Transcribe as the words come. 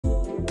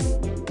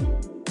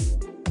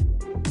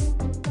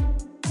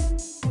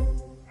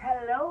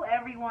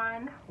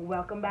everyone,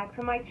 welcome back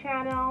to my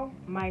channel.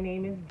 My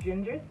name is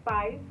Ginger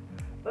Spice,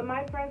 but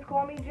my friends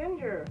call me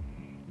Ginger.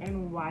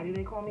 And why do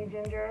they call me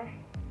Ginger?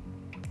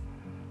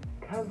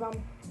 Because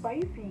I'm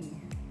spicy.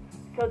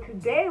 So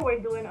today we're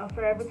doing a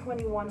Forever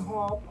 21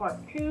 haul part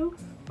 2.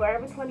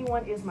 Forever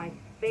 21 is my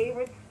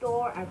favorite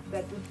store. I've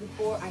said this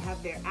before. I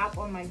have their app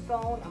on my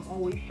phone. I'm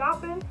always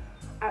shopping.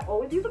 I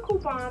always use a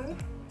coupon,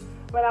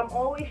 but I'm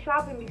always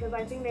shopping because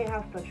I think they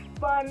have such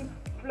fun,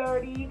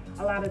 flirty,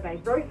 a lot of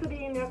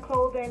diversity in their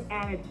clothing,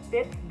 and it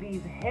fits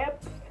these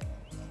hips.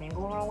 Can't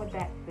go wrong with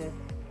that, sis.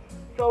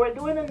 So we're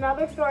doing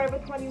another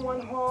Forever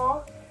 21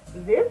 haul.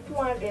 This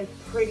one is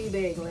pretty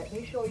big. Let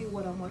me show you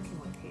what I'm working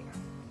with here.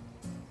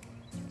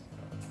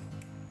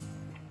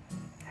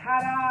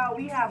 Ta-da!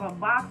 We have a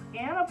box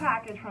and a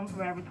package from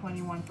Forever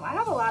 21. So I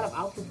have a lot of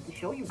outfits to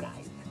show you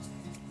guys.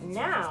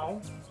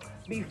 Now,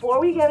 before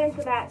we get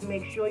into that,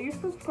 make sure you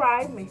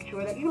subscribe. Make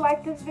sure that you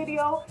like this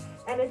video.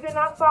 And if you're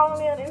not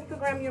following me on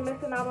Instagram, you're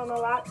missing out on a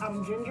lot.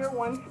 I'm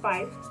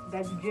Ginger1Spice.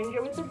 That's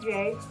Ginger with a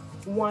J,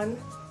 1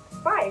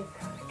 Spice.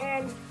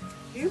 And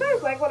do you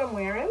guys like what I'm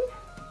wearing?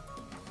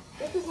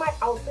 This is my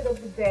outfit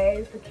of the day.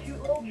 It's a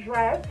cute little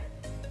dress.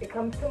 It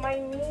comes to my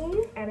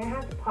knees and it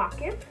has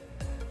pockets.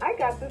 I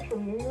got this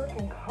from New York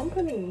 &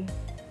 Company.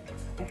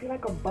 I feel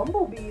like a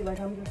bumblebee, like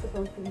I'm just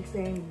supposed to be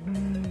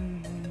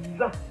saying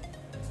bzzz.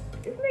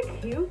 Isn't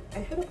it cute?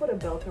 I should have put a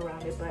belt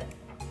around it, but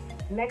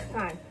next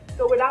time.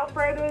 So without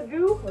further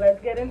ado,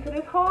 let's get into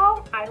this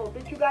haul. I hope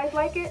that you guys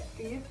like it.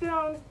 See you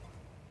soon.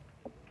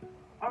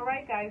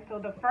 Alright guys, so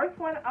the first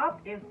one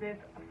up is this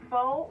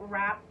faux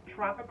wrap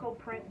tropical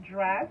print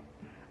dress.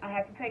 I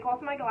had to take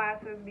off my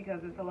glasses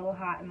because it's a little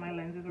hot and my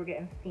lenses were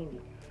getting steamy.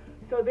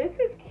 So this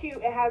is cute.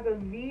 It has a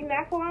V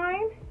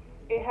neckline.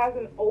 It has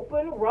an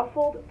open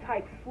ruffled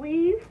type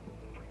sleeve.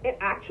 It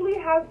actually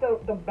has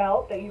the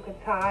belt that you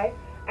could tie.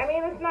 I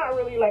mean, it's not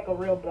really like a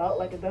real belt.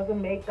 Like, it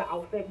doesn't make the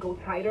outfit go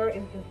tighter.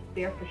 It's just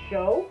there for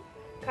show.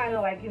 Kind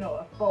of like, you know,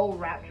 a faux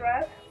wrap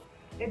dress.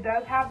 It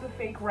does have the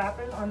fake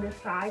wrappers on this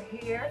side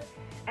here.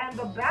 And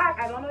the back,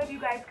 I don't know if you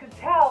guys could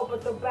tell,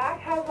 but the back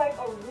has like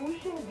a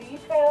ruching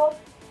detail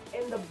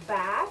in the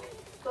back.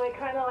 So it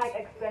kind of like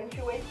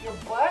accentuates your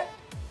butt.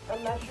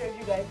 I'm not sure if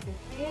you guys can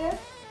see it.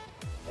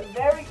 It's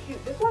very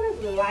cute. This one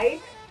is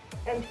light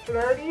and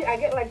flirty. I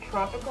get like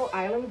tropical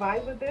island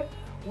vibes with this,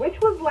 which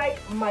was like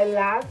my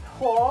last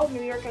haul,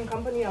 New York &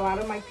 Company. A lot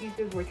of my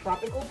pieces were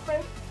tropical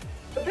prints,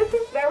 but this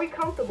is very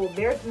comfortable.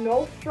 There's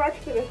no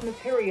stretch to this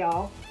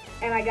material,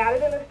 and I got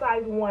it in a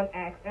size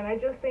 1X, and I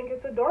just think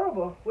it's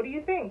adorable. What do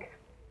you think?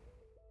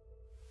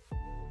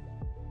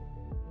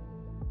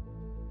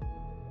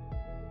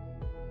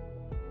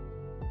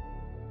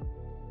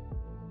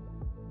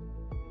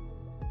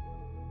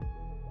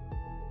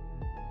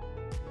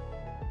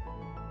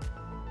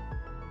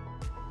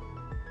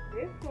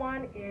 This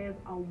one is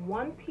a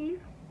one-piece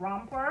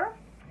romper.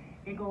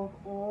 It goes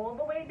all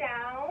the way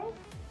down.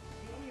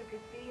 See, you can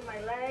see my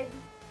legs.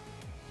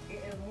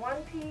 It is one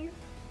piece.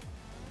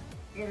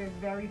 It is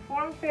very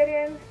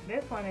form-fitting.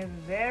 This one is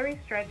very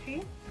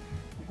stretchy.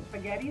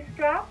 Spaghetti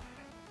straps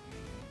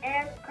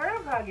and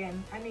curve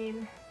hugging. I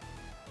mean,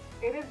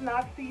 it is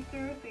not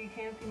see-through, so you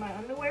can't see my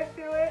underwear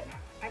through it.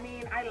 I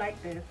mean, I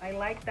like this. I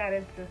like that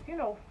it's just, you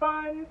know,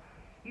 fun.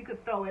 You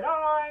could throw it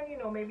on, you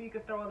know, maybe you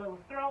could throw a little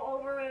throw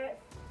over it.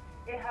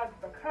 It has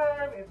the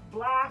curve, it's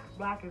black.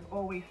 Black is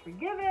always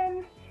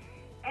forgiven.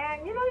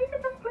 And, you know, you can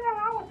just play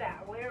around with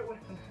that. Wear it with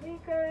some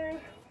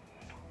sneakers.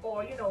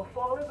 Or, you know,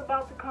 fall is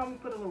about to come,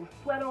 put a little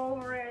sweater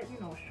over it, you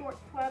know, short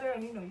sweater.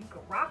 And, you know, you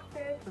could rock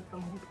this with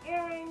some hoop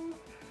earrings.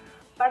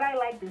 But I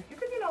like this. You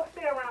could, you know,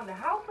 stay around the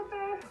house with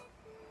this.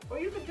 Or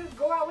you could just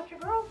go out with your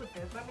girls with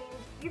this. I mean,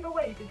 either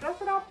way, you could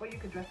dress it up or you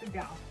could dress it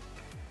down.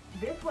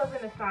 This was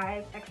in a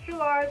size extra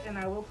large, and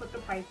I will put the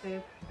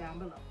prices down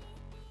below.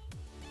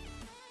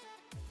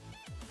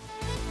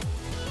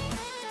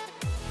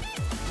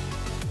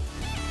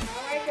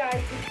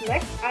 Guys, this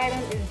next item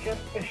is just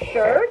a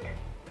shirt.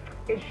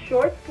 It's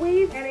short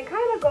sleeve and it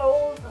kind of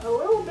goes a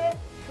little bit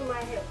to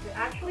my hips. It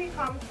actually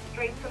comes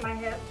straight to my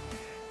hips.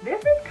 This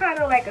is kind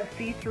of like a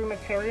see-through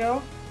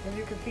material. As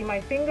you can see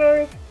my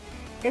fingers,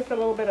 it's a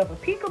little bit of a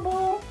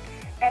peekaboo.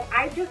 And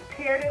I just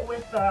paired it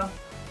with the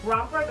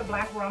romper, the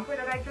black romper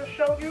that I just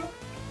showed you.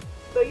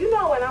 So you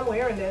know when I'm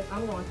wearing this,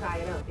 I'm going to tie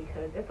it up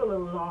because it's a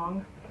little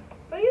long.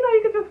 So you know,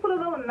 you can just put a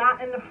little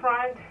knot in the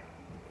front.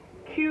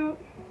 Cute.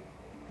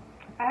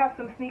 I have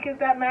some sneakers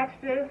that match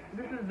this.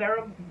 This is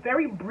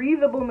very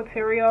breathable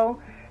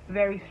material,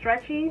 very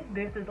stretchy.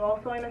 This is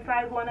also in a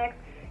size 1X.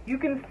 You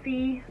can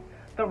see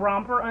the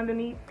romper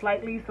underneath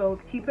slightly, so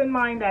keep in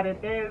mind that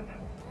it is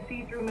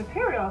see-through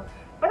material.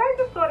 But I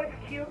just thought it's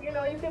cute. You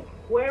know, you could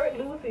wear it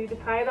loose or you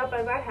could tie it up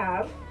as I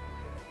have.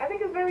 I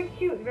think it's very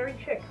cute, very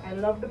chic. I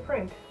love the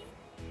print.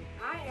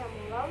 I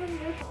am loving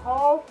this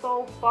haul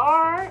so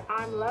far.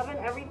 I'm loving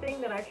everything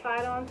that I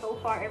tried on so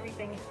far.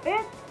 Everything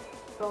fits.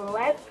 So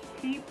let's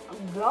keep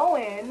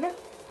going.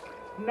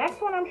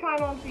 Next one I'm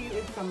trying on for you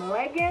is some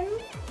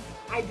leggings.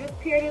 I just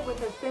paired it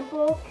with a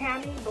simple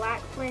Cami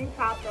black plain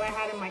top that I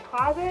had in my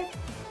closet.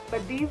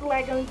 But these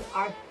leggings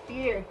are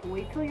fierce.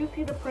 Wait till you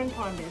see the print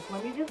on this.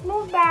 Let me just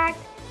move back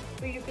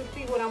so you can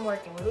see what I'm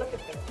working with. Look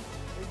at this.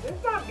 Is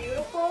this not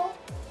beautiful?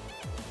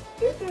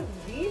 This is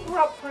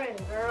zebra print,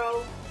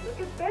 girls. Look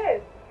at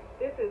this.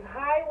 This is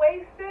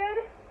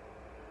high-waisted.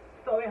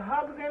 So it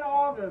hugs in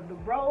all the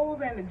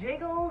rolls and the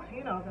jiggles,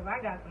 you know, because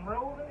I got some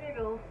rolls and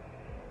jiggles.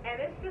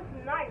 And it's just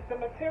nice. The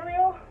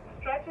material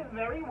stretches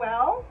very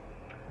well.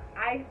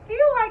 I feel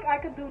like I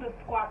could do the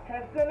squat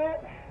test in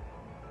it.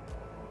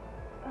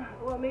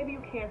 Well, maybe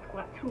you can't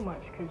squat too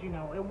much because, you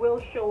know, it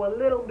will show a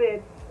little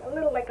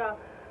like an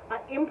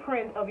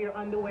imprint of your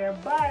underwear.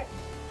 But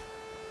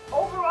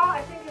overall,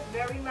 I think it's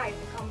very nice.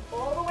 It comes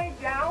all the way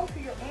down to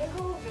your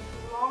ankles.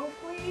 It's long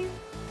sleeves.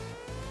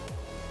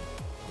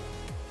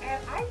 And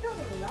I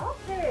just love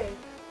this.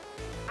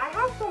 I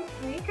have some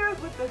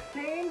sneakers with the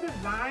same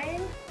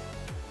design,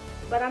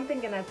 but I'm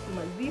thinking that's too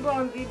much. Zebra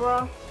on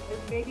zebra is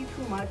maybe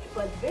too much,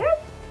 but this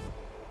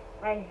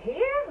right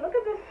here, look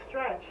at this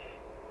stretch.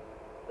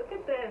 Look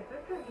at this.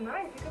 This is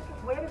nice. You can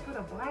just wear this with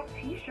a black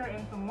t-shirt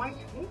and some white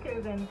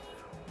sneakers and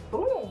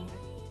boom.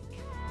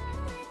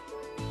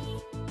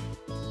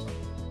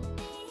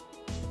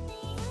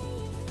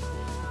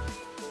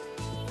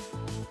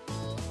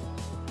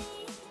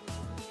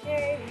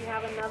 Okay, we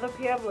have another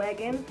pair of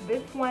leggings.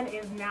 This one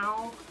is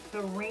now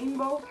the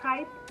rainbow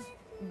type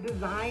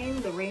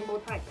design, the rainbow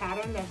type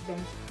pattern that's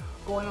been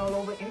going all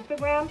over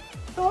Instagram.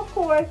 So of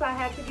course I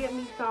had to get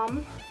me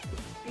some.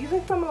 These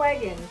are some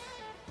leggings.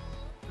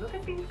 Look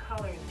at these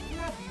colors. Isn't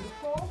that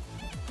beautiful?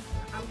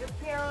 I'm just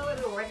pairing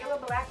with a regular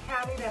black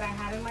Cami that I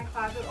had in my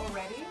closet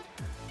already.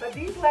 But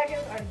these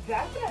leggings are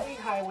definitely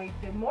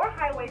high-waisted, more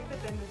high-waisted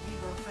than the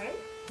zebra print.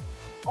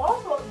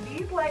 Also,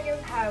 these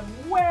leggings have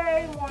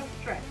way more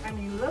stretch. I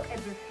mean, look at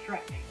this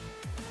stretch.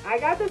 I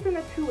got this in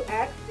a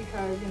 2X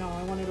because, you know,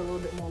 I wanted a little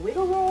bit more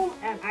wiggle room,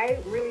 and I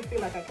really feel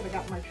like I could have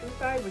got my true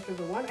size, which is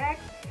a 1X,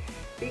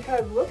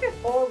 because look at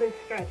all this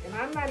stretch, and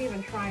I'm not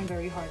even trying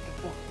very hard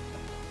to film.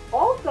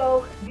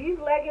 Also, these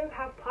leggings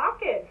have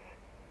pockets.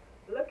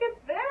 Look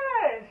at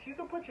this. You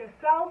can put your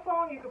cell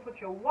phone, you can put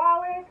your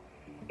wallet.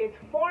 It's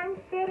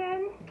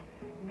form-fitting.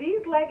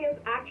 These leggings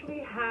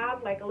actually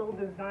have like a little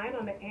design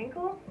on the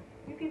ankle.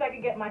 You see if I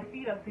can get my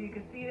feet up so you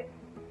can see it.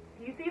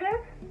 You see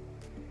this?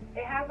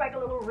 It has like a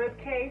little rib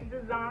cage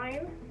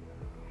design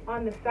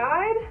on the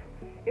side.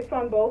 It's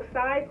on both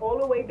sides, all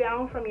the way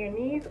down from your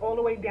knees, all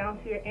the way down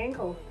to your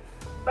ankles.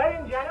 But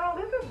in general,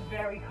 this is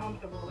very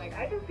comfortable. Like,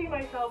 I can see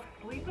myself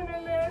sleeping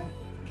in this.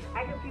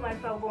 I can see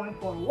myself going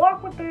for a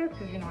walk with this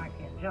because, you know, I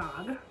can't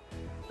jog.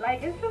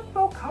 Like, it's just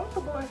so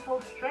comfortable and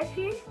so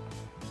stretchy.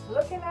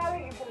 Looking at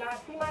it, you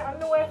cannot see my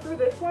underwear through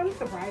this one,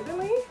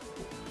 surprisingly.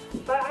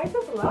 But I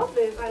just love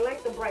this. I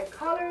like the bright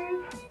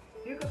colors.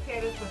 You can pair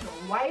this with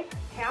a white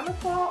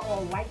camisole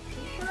or white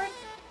t-shirt,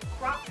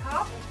 crop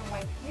top, and some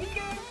white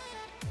sneakers,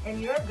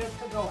 and you're good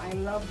to go. I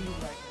love these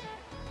leggings.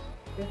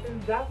 This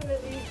is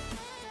definitely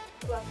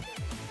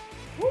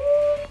woo,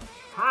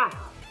 child.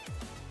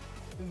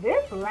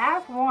 This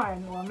last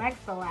one, or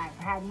next to last,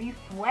 had me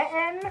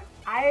sweating.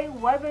 I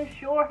wasn't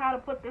sure how to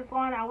put this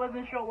on. I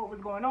wasn't sure what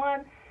was going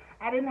on.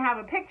 I didn't have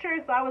a picture,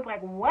 so I was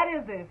like, what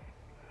is this?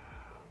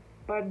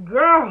 But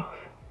girls,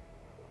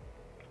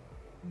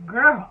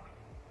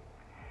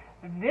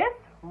 this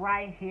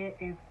right here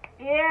is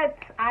it.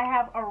 I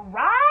have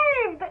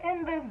arrived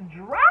in this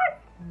dress.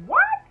 What?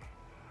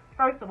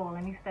 First of all,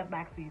 let me step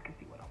back so you can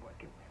see what I'm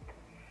working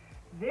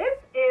with. This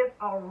is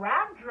a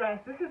wrap dress.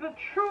 This is a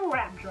true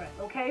wrap dress,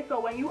 okay? So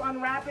when you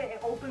unwrap it,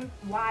 it opens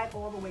wide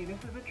all the way.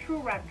 This is a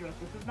true wrap dress.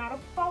 This is not a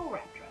faux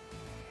wrap dress.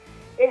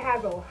 It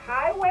has a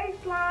high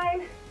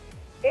waistline.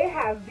 It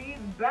has these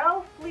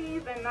bell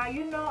sleeves, and now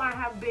you know I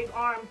have big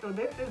arms, so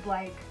this is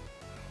like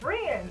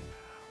freeing.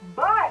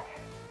 But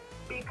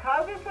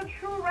because it's a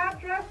true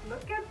wrap dress,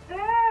 look at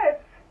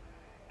this.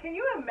 Can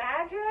you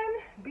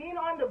imagine being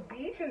on the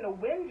beach and the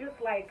wind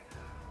just like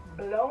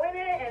blowing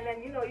it, and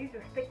then, you know, you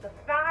just stick the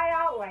thigh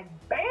out like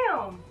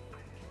bam.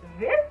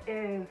 This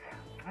is,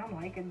 I'm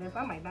liking this.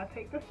 I might not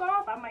take this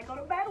off. I might go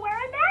to bed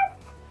wearing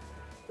this.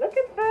 Look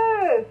at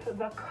this.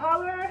 The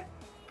color.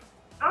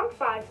 I'm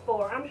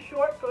 5'4". I'm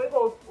short, so it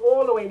goes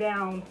all the way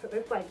down. So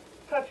it's like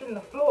touching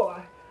the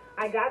floor.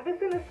 I got this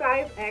in a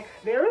size X.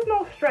 There is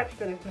no stretch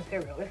to this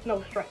material. It's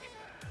no stretch.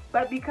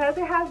 But because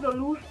it has the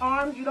loose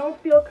arms, you don't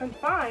feel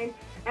confined.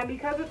 And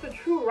because it's a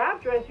true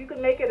wrap dress, you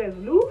can make it as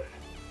loose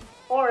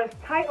or as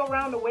tight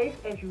around the waist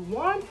as you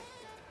want.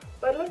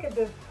 But look at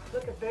this.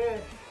 Look at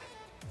this.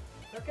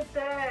 Look at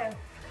this.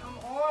 Come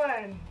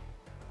on.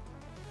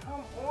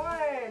 Come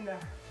on.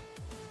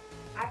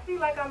 I feel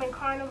like I'm in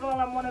Carnival.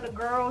 I'm one of the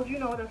girls, you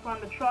know, that's on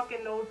the truck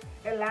in those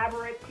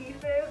elaborate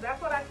pieces. That's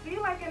what I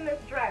feel like in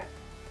this dress.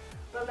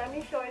 But let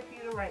me show it to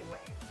you the right way.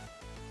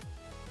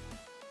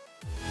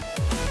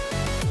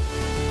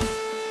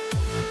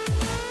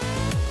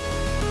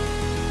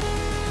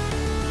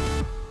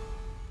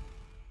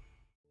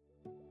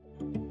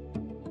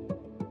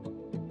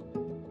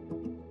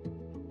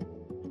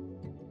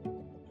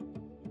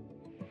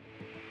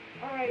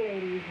 All right,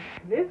 ladies.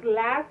 This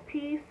last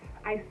piece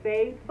I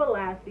saved for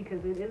last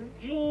because it is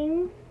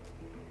jeans,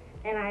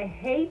 and I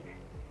hate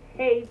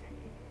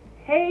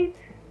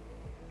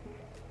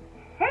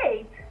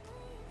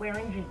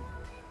wearing jeans.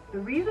 The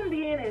reason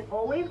being, it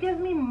always gives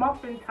me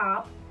muffin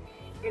top.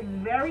 It's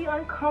very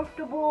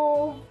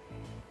uncomfortable.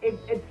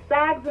 It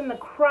sags in the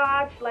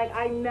crotch. Like,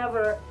 I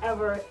never,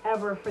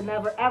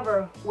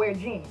 ever wear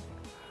jeans.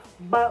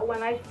 But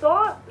when I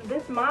saw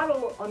this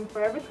model on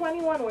Forever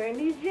 21 wearing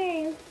these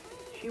jeans,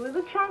 she was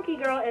a chunky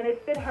girl and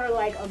it fit her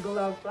like a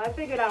glove. So I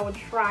figured I would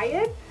try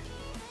it.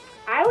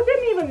 I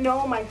didn't even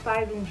know my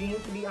size in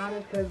jeans, to be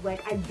honest, because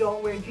like I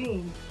don't wear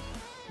jeans.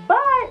 But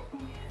I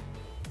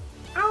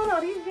don't know,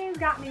 these jeans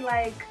got me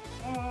like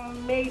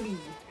maybe.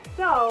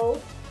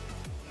 So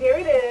here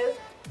it is.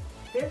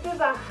 This is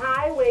a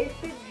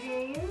high-waisted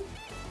jeans,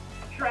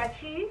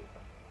 stretchy,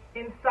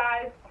 in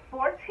size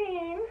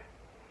 14.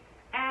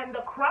 And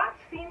the crotch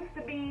seems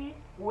to be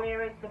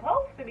where it's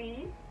supposed to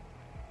be.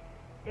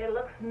 It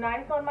looks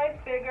nice on my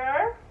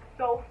figure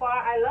so far.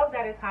 I love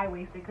that it's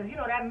high-waisted because, you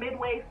know, that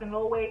mid-waist and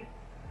low-waist,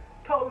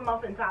 total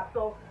muffin top.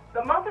 So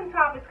the muffin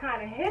top is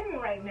kind of hidden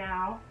right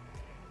now.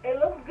 It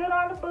looks good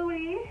on the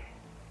booty.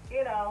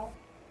 You know,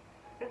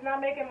 it's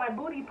not making my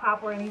booty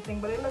pop or anything,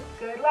 but it looks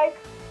good. Like,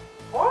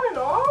 all in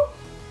all,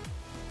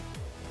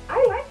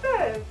 I like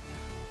this.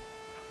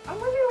 I'm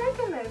really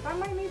liking this. I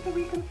might need to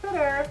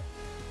reconsider,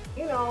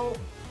 you know,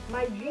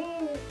 my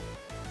jeans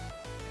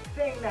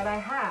thing that I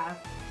have.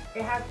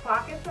 It has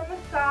pockets on the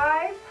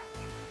sides,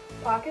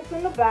 pockets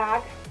in the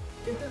back.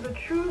 This is a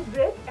true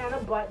zip and a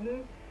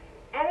button,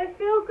 and it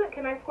feels good.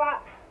 Can I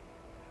squat?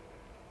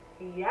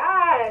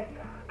 Yes,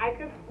 I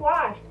can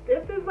squash.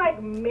 This is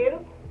like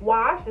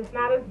mid-wash. It's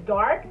not as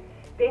dark.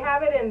 They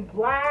have it in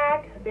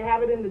black. They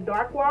have it in the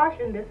dark wash,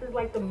 and this is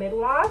like the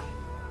mid-wash.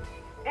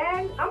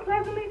 And I'm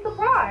pleasantly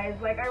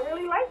surprised. Like, I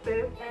really like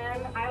this,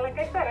 and like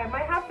I said, I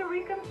might have to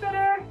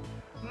reconsider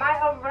my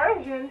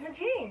aversion to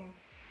jeans.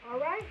 All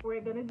right,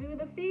 we're gonna do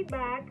the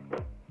feedback.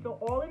 So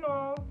all in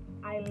all,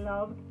 I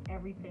loved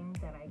everything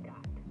that I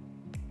got.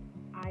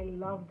 I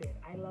loved it.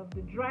 I loved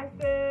the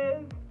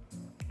dresses.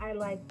 I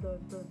liked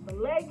the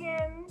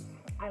leggings.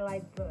 I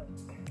liked the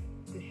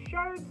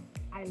shirts.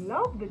 I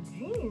love the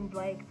jeans.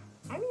 Like,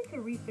 I need to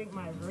rethink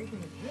my aversion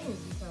to jeans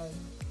because,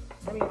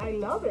 I mean, I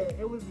love it.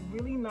 It was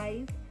really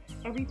nice.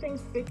 Everything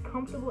fit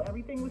comfortable.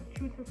 Everything was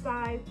true to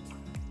size.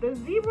 The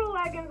zebra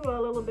leggings were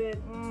a little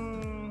bit,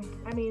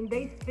 I mean,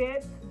 they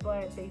fit,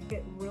 but they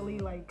fit really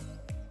like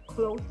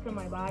close to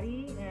my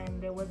body,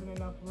 and there wasn't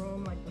enough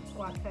room. Like, the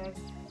squat test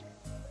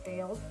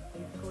failed,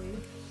 basically.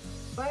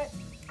 But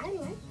I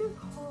like this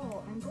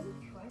haul. And those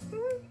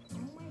dresses,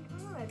 oh my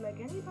God.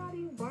 Like,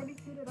 anybody's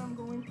barbecue that I'm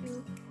going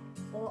to,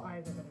 all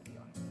eyes are gonna be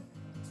on me.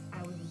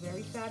 I was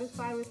very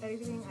satisfied with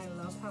everything.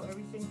 I love how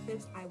everything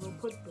fits. I will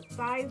put the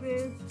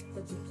sizes,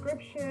 the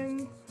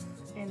descriptions,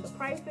 and the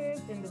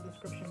prices in the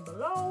description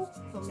below.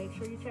 So make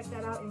sure you check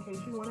that out in case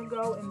you want to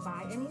go and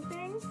buy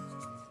anything.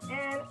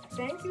 And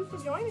thank you for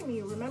joining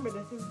me. Remember,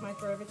 this is my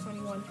Forever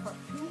 21 Part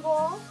 2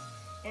 haul.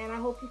 And I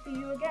hope to see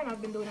you again.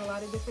 I've been doing a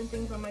lot of different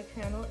things on my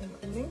channel,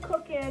 including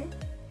cooking.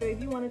 So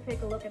if you want to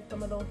take a look at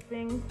some of those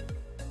things,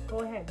 go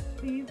ahead.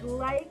 Please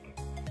like,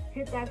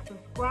 hit that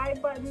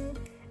subscribe button,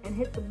 and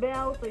hit the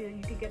bell so that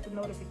you can get the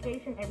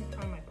notification every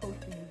time I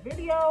post a new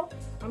video.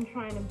 I'm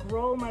trying to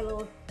grow my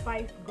little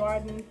Spice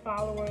Garden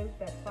followers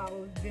that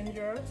follows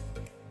Ginger.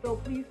 So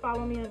please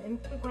follow me on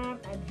Instagram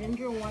at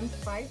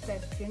Ginger1Spice.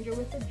 That's Ginger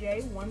with a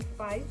J,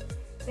 1Spice.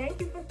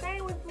 Thank you for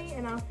staying with me,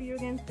 and I'll see you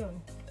again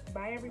soon.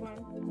 Bye,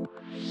 everyone.